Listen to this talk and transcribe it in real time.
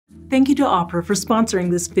Thank you to Opera for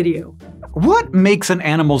sponsoring this video. What makes an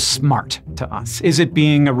animal smart to us? Is it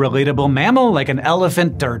being a relatable mammal like an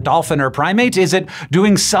elephant or dolphin or primate? Is it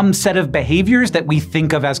doing some set of behaviors that we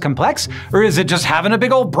think of as complex? Or is it just having a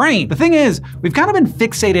big old brain? The thing is, we've kind of been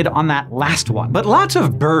fixated on that last one. But lots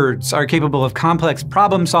of birds are capable of complex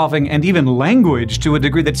problem solving and even language to a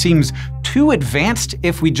degree that seems too advanced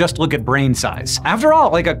if we just look at brain size. After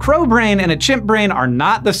all, like a crow brain and a chimp brain are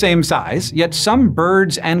not the same size, yet some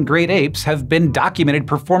birds and great apes have been documented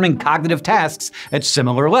performing cognitive tasks at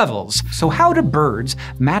similar levels. So how do birds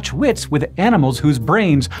match wits with animals whose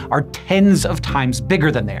brains are tens of times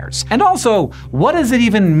bigger than theirs? And also, what does it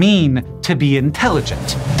even mean to be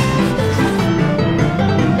intelligent?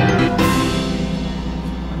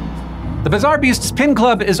 The Bizarre Beasts Pin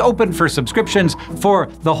Club is open for subscriptions for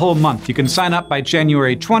the whole month. You can sign up by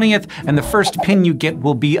January 20th, and the first pin you get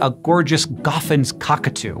will be a gorgeous Goffin's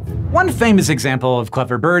cockatoo. One famous example of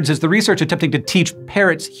clever birds is the research attempting to teach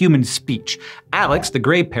parrots human speech. Alex, the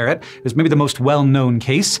gray parrot, is maybe the most well-known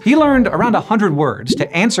case. He learned around 100 words to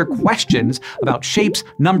answer questions about shapes,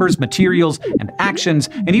 numbers, materials, and actions,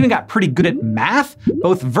 and even got pretty good at math,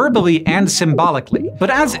 both verbally and symbolically.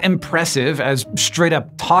 But as impressive as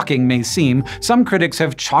straight-up talking may seem, some critics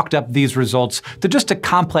have chalked up these results to just a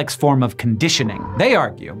complex form of conditioning. They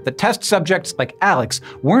argue that test subjects like Alex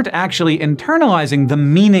weren't actually internalizing the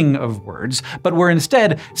meaning of words, but were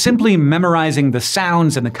instead simply memorizing the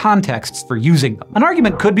sounds and the contexts for using them. An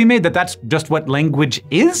argument could be made that that's just what language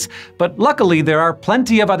is, but luckily there are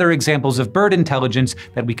plenty of other examples of bird intelligence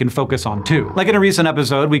that we can focus on too. Like in a recent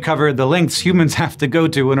episode, we covered the lengths humans have to go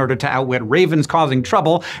to in order to outwit ravens causing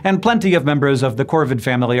trouble, and plenty of members of the corvid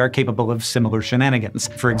family are capable of similar shenanigans.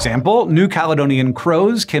 For example, New Caledonian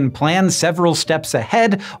crows can plan several steps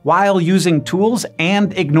ahead while using tools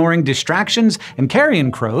and ignoring distractions, and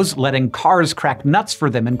carrion crows letting cars crack nuts for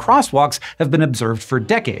them in crosswalks have been observed for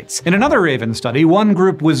decades. In another raven study, one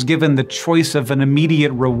group was given the choice of an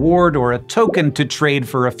immediate reward or a token to trade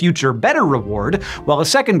for a future better reward, while a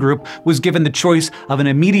second group was given the choice of an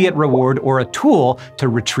immediate reward or a tool to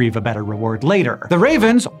retrieve a better reward later. The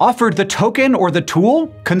ravens offered the token or the tool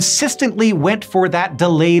consistently went for that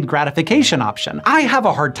delayed gratification option. I have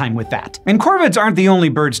a hard time with that. And corvids aren't the only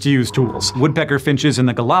birds to use tools. Woodpecker finches in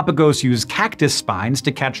the Galapagos use cactus spines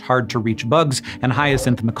to catch hard-to-reach bugs, and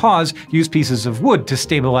hyacinth macaws use pieces of wood to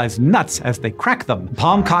stabilize nuts as they crack them.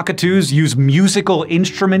 Palm cockatoos use musical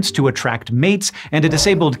instruments to attract mates, and a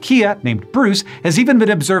disabled kea named Bruce has even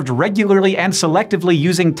been observed regularly and selectively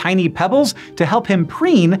using tiny pebbles to help him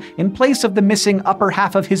preen in place of the missing upper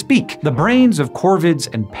half of his beak. The brains of corvids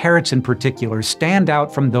and parrots in particular stand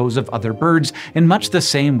out from those of other birds in much the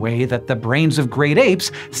same way that the brains of great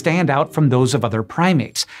apes stand out from those of other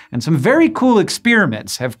primates. And some very cool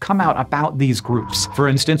experiments have come out about these groups. For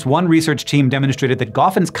instance, one research team demonstrated that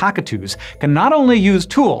Goffin's cockatoos can not only use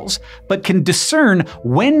tools, but can discern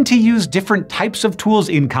when to use different types of tools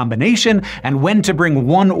in combination and when to bring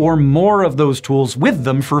one or more of those tools with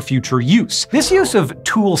them for future use. This use of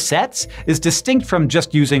tool sets is distinct from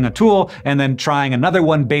just using a tool and then trying another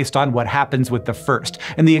one based on what happens with the first,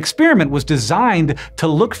 and the experiment was designed to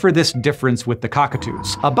look for this difference with the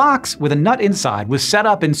cockatoos. A box with a nut inside was set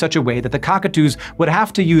up in such a way that the cockatoos would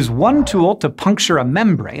have to use one tool to puncture a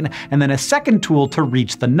membrane and then a second tool to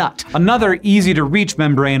reach the nut. Another easy-to-reach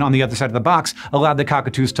membrane on the other side of the box allowed the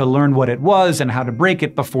cockatoos to learn what it was and how to break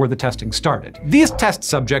it before the testing started. These test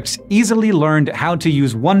subjects easily learned how to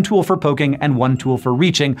use one tool for poking and one tool for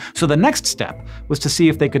reaching, so the next step was to see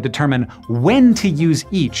if they could determine when to use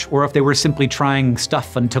each, or if they were simply trying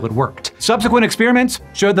stuff until it worked. Subsequent experiments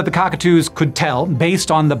showed that the cockatoos could tell,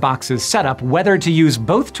 based on the box's setup, whether to use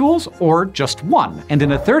both tools or just one. And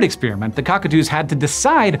in a third experiment, the cockatoos had to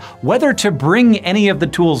decide whether to bring any of the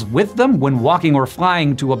tools with them when walking or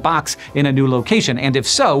flying to a box in a new location, and if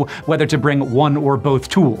so, whether to bring one or both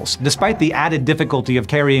tools. Despite the added difficulty of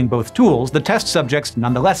carrying both tools, the test subjects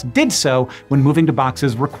nonetheless did so when moving to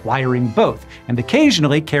boxes requiring both, and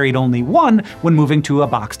occasionally carried only one when moving to a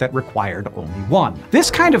box that required only one.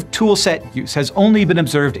 This kind of toolset use has only been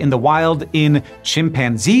observed in the wild in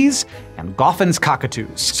chimpanzees and Goffin's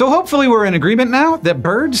cockatoos. So hopefully we're in agreement now that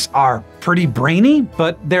birds are pretty brainy,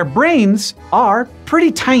 but their brains are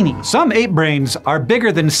pretty tiny. Some ape brains are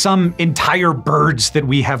bigger than some entire birds that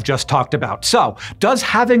we have just talked about. So, does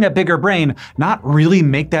having a bigger brain not really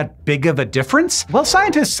make that big of a difference? Well,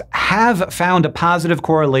 scientists have found a positive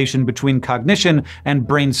correlation between cognition and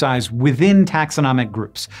brain size within taxonomic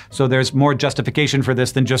groups. So there's more justification for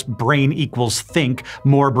this than just brain equals think,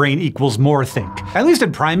 more brain equals more think. At least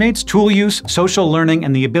in primates, tool use, social learning,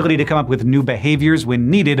 and the ability to come up with new behaviors when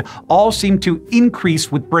needed all all seem to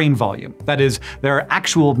increase with brain volume. That is, there are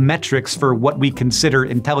actual metrics for what we consider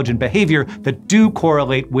intelligent behavior that do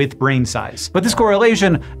correlate with brain size. But this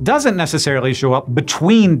correlation doesn't necessarily show up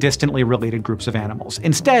between distantly related groups of animals.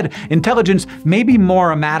 Instead, intelligence may be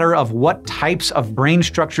more a matter of what types of brain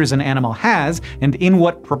structures an animal has and in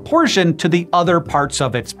what proportion to the other parts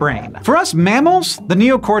of its brain. For us mammals, the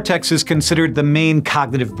neocortex is considered the main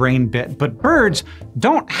cognitive brain bit, but birds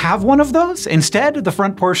don't have one of those. Instead, the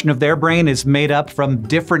front portion of their brain is made up from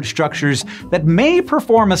different structures that may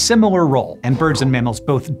perform a similar role. And birds and mammals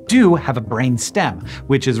both do have a brain stem,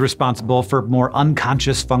 which is responsible for more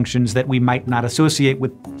unconscious functions that we might not associate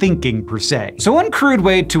with thinking per se. So one crude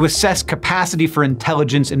way to assess capacity for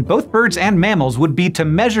intelligence in both birds and mammals would be to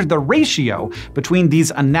measure the ratio between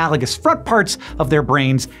these analogous front parts of their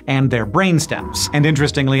brains and their brain stems. And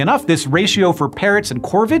interestingly enough, this ratio for parrots and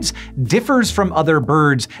corvids differs from other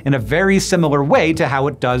birds in a very similar way to how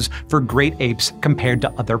it does for great apes compared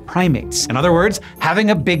to other primates. In other words,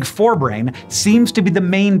 having a big forebrain seems to be the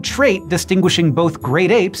main trait distinguishing both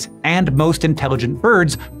great apes and most intelligent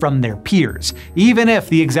birds from their peers, even if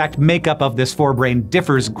the exact makeup of this forebrain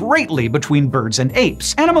differs greatly between birds and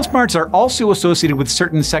apes. Animal smarts are also associated with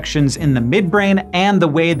certain sections in the midbrain and the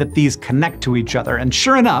way that these connect to each other, and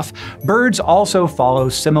sure enough, birds also follow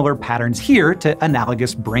similar patterns here to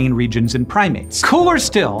analogous brain regions in primates. Cooler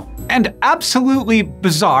still, and absolutely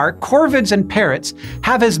bizarre, corvids and parrots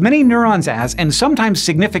have as many neurons as, and sometimes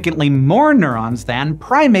significantly more neurons than,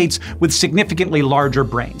 primates with significantly larger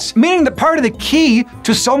brains. Meaning that part of the key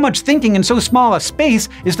to so much thinking in so small a space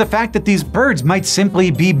is the fact that these birds might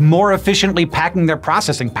simply be more efficiently packing their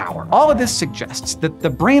processing power. All of this suggests that the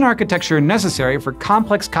brain architecture necessary for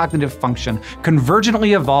complex cognitive function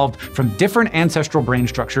convergently evolved from different ancestral brain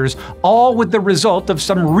structures, all with the result of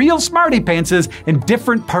some real smarty pantses in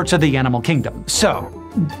different parts of the animal kingdom. So,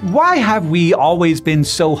 why have we always been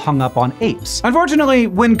so hung up on apes? Unfortunately,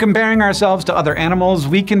 when comparing ourselves to other animals,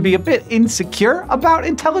 we can be a bit insecure about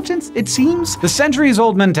intelligence, it seems. The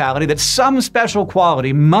centuries-old mentality that some special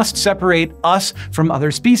quality must separate us from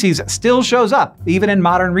other species still shows up, even in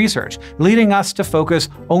modern research, leading us to focus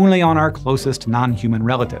only on our closest non-human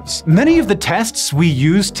relatives. Many of the tests we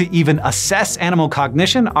use to even assess animal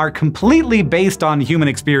cognition are completely based on human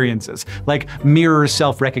experiences, like mirror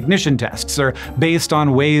self-recognition tests, or based on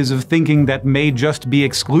ways of thinking that may just be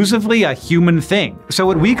exclusively a human thing. So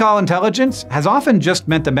what we call intelligence has often just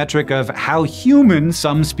meant the metric of how human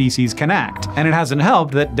some species can act. And it hasn't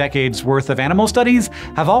helped that decades worth of animal studies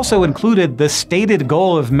have also included the stated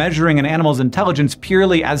goal of measuring an animal's intelligence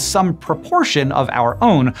purely as some proportion of our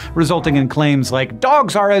own, resulting in claims like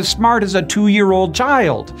dogs are as smart as a 2-year-old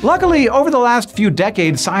child. Luckily, over the last few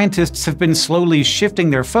decades, scientists have been slowly shifting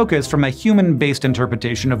their focus from a human-based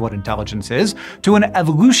interpretation of what intelligence is to an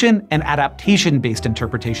evolution and adaptation-based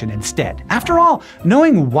interpretation instead. After all,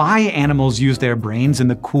 knowing why animals use their brains in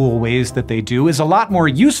the cool ways that they do is a lot more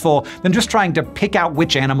useful than just trying to pick out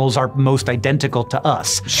which animals are most identical to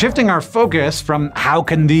us. Shifting our focus from how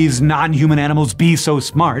can these non-human animals be so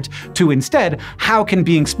smart to instead how can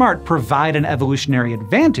being smart provide an evolutionary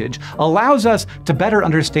advantage allows us to better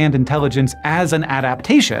understand intelligence as an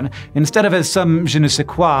adaptation instead of as some je ne sais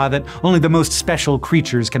quoi that only the most special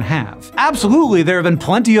creatures can have. Absolutely, there have been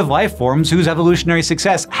plenty of life forms whose evolutionary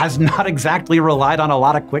success has not exactly relied on a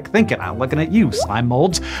lot of quick thinking. I'm looking at you, slime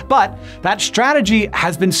molds. But that strategy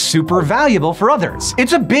has been super valuable for others.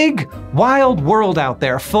 It's a big, wild world out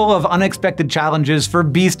there full of unexpected challenges for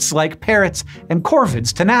beasts like parrots and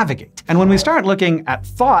corvids to navigate. And when we start looking at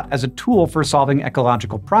thought as a tool for solving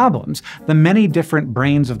ecological problems, the many different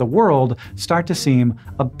brains of the world start to seem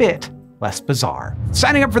a bit less bizarre.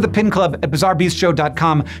 Signing up for the Pin Club at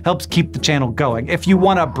bizarrebeastshow.com helps keep the channel going. If you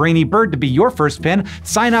want a brainy bird to be your first pin,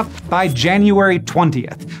 sign up by January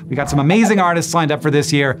 20th. We got some amazing artists lined up for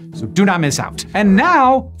this year, so do not miss out. And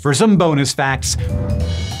now for some bonus facts.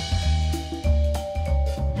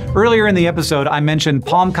 Earlier in the episode, I mentioned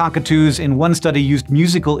palm cockatoos in one study used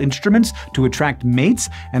musical instruments to attract mates,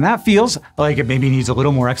 and that feels like it maybe needs a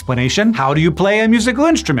little more explanation. How do you play a musical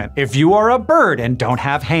instrument if you are a bird and don't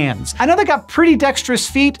have hands? I know they got pretty dexterous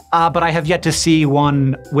feet, but I have yet to see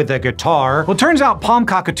one with a guitar. Well, turns out palm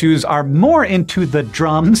cockatoos are more into the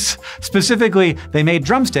drums. Specifically, they made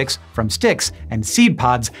drumsticks from sticks and seed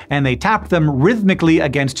pods, and they tapped them rhythmically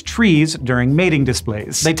against trees during mating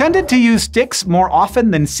displays. They tended to use sticks more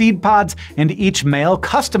often than seed seed pods, and each male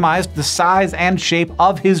customized the size and shape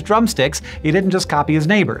of his drumsticks. He didn't just copy his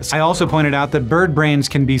neighbors. I also pointed out that bird brains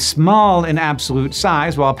can be small in absolute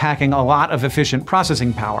size while packing a lot of efficient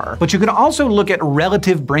processing power. But you can also look at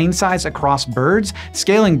relative brain size across birds,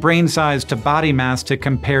 scaling brain size to body mass to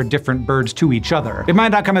compare different birds to each other. It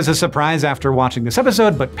might not come as a surprise after watching this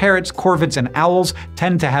episode, but parrots, corvids, and owls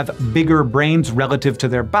tend to have bigger brains relative to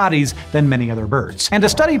their bodies than many other birds. And a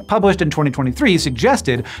study published in 2023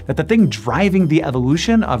 suggested that the thing driving the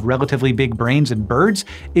evolution of relatively big brains in birds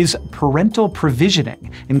is parental provisioning,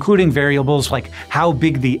 including variables like how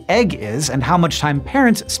big the egg is and how much time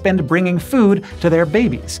parents spend bringing food to their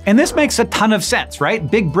babies. And this makes a ton of sense, right?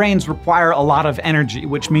 Big brains require a lot of energy,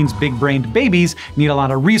 which means big-brained babies need a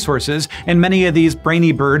lot of resources, and many of these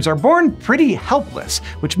brainy birds are born pretty helpless,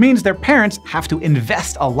 which means their parents have to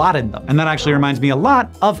invest a lot in them. And that actually reminds me a lot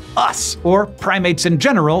of us, or primates in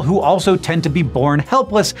general, who also tend to be born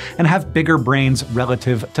helpless and have bigger brains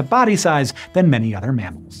relative to body size than many other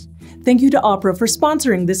mammals. Thank you to Opera for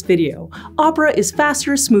sponsoring this video. Opera is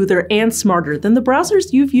faster, smoother, and smarter than the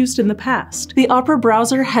browsers you've used in the past. The Opera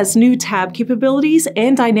browser has new tab capabilities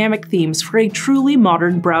and dynamic themes for a truly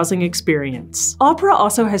modern browsing experience. Opera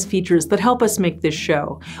also has features that help us make this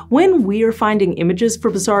show. When we are finding images for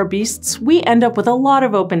bizarre beasts, we end up with a lot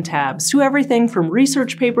of open tabs to everything from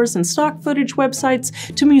research papers and stock footage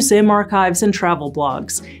websites to museum archives and travel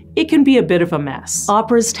blogs. It can be a bit of a mess.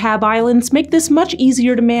 Opera's tab islands make this much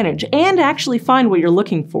easier to manage and actually find what you're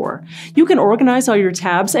looking for. You can organize all your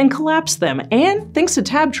tabs and collapse them, and thanks to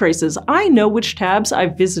tab traces, I know which tabs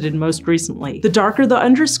I've visited most recently. The darker the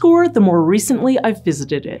underscore, the more recently I've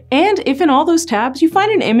visited it. And if in all those tabs you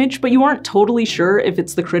find an image but you aren't totally sure if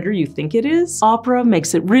it's the critter you think it is, Opera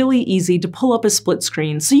makes it really easy to pull up a split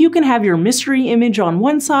screen so you can have your mystery image on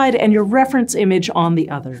one side and your reference image on the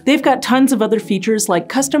other. They've got tons of other features like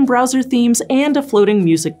custom browser themes and a floating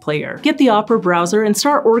music player. Get the Opera browser and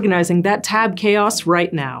start organizing that tab chaos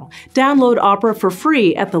right now. Download Opera for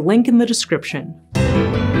free at the link in the description.